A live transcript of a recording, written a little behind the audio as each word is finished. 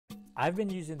I've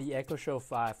been using the Echo Show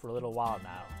 5 for a little while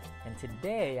now, and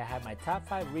today I have my top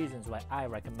 5 reasons why I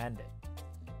recommend it.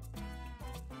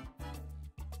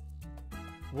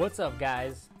 What's up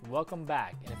guys? Welcome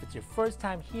back, and if it's your first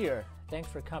time here, thanks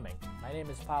for coming. My name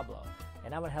is Pablo,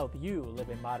 and I'm going to help you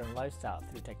live a modern lifestyle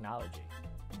through technology.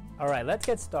 Alright, let's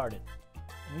get started.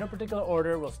 In no particular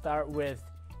order, we'll start with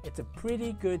it's a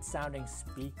pretty good sounding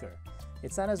speaker.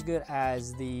 It's not as good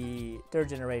as the third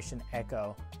generation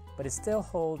Echo, but it still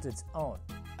holds its own.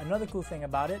 Another cool thing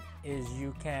about it is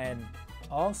you can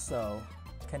also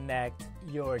connect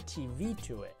your TV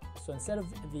to it. So instead of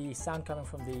the sound coming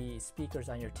from the speakers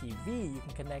on your TV, you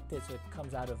can connect it so it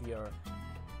comes out of your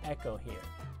Echo here.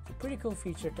 It's a pretty cool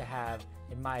feature to have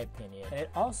in my opinion. And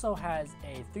it also has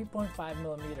a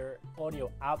 3.5mm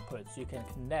audio output, so you can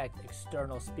connect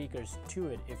external speakers to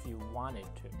it if you wanted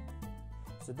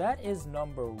to. So that is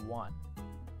number 1.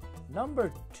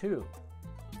 Number 2,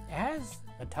 it has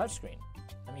a touchscreen.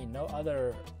 I mean, no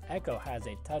other Echo has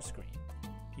a touchscreen.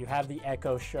 You have the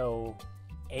Echo Show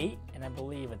 8 and I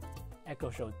believe an Echo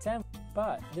Show 10,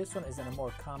 but this one is in a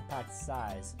more compact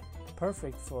size,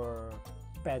 perfect for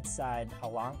bedside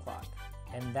alarm clock,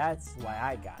 and that's why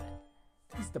I got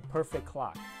it. It's the perfect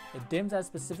clock. It dims at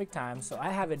specific times, so I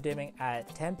have it dimming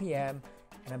at 10 p.m.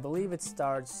 and I believe it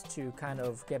starts to kind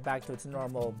of get back to its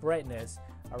normal brightness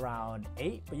around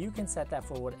 8, but you can set that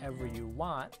for whatever you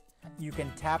want. You can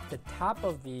tap the top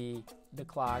of the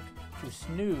clock to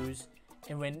snooze,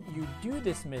 and when you do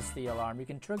dismiss the alarm, you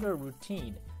can trigger a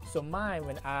routine. So mine,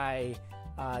 when I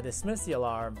dismiss the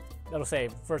alarm, it'll say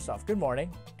first off, good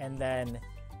morning, and then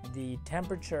the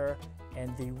temperature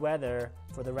and the weather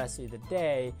for the rest of the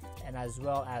day, and as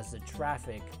well as the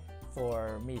traffic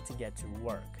for me to get to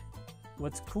work.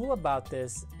 What's cool about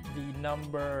this, the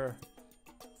number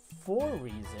 4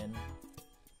 reason,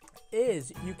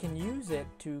 is you can use it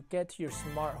to get to your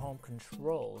smart home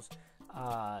controls.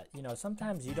 You know,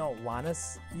 sometimes you don't want to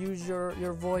use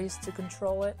your voice to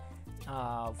control it.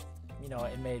 You know,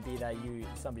 it may be that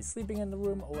somebody's sleeping in the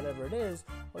room or whatever it is.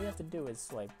 All you have to do is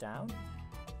swipe down,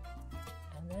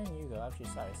 and then you go, actually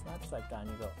sorry, it's not swipe down,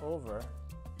 you go over,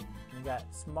 you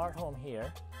got smart home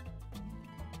here.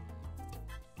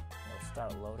 It'll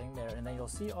start loading there, and then you'll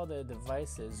see all the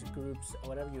devices, groups,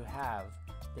 whatever you have,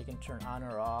 they can turn on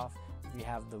or off. If you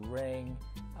have the Ring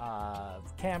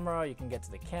camera, you can get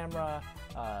to the camera,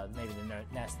 maybe the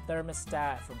Nest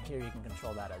thermostat. From here you can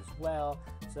control that as well.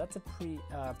 So that's a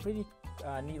pretty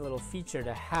neat little feature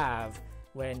to have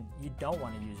when you don't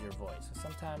want to use your voice. So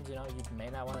sometimes, you know, you may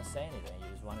not want to say anything, you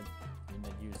just want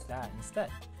to use that instead.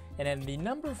 And then the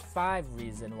number 5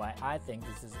 reason why I think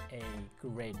this is a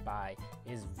great buy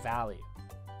is value.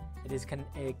 It is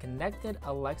a connected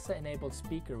Alexa-enabled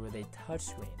speaker with a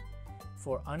touchscreen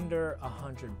for under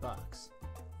 $100.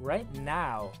 Right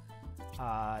now,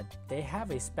 they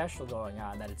have a special going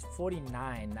on that it's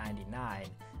 $49.99.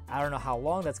 I don't know how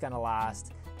long that's gonna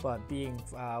last, but being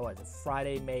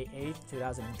Friday, May 8th,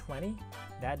 2020,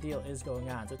 that deal is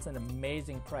going on. So it's an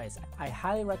amazing price. I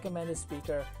highly recommend this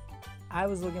speaker. I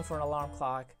was looking for an alarm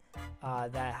clock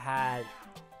that had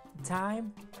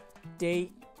time,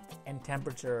 date, and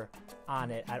temperature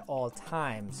on it at all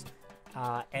times,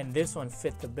 and this one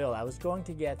fit the bill. I was going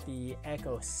to get the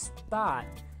Echo Spot,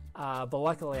 but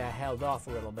luckily I held off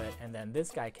a little bit, and then this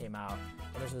guy came out,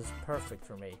 and this was perfect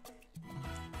for me.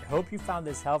 I hope you found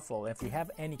this helpful. If you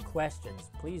have any questions,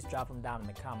 please drop them down in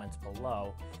the comments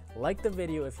below. Like the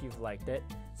video if you've liked it,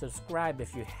 subscribe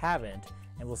if you haven't,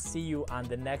 and we'll see you on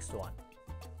the next one.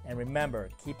 And remember,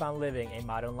 keep on living a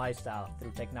modern lifestyle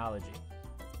through technology.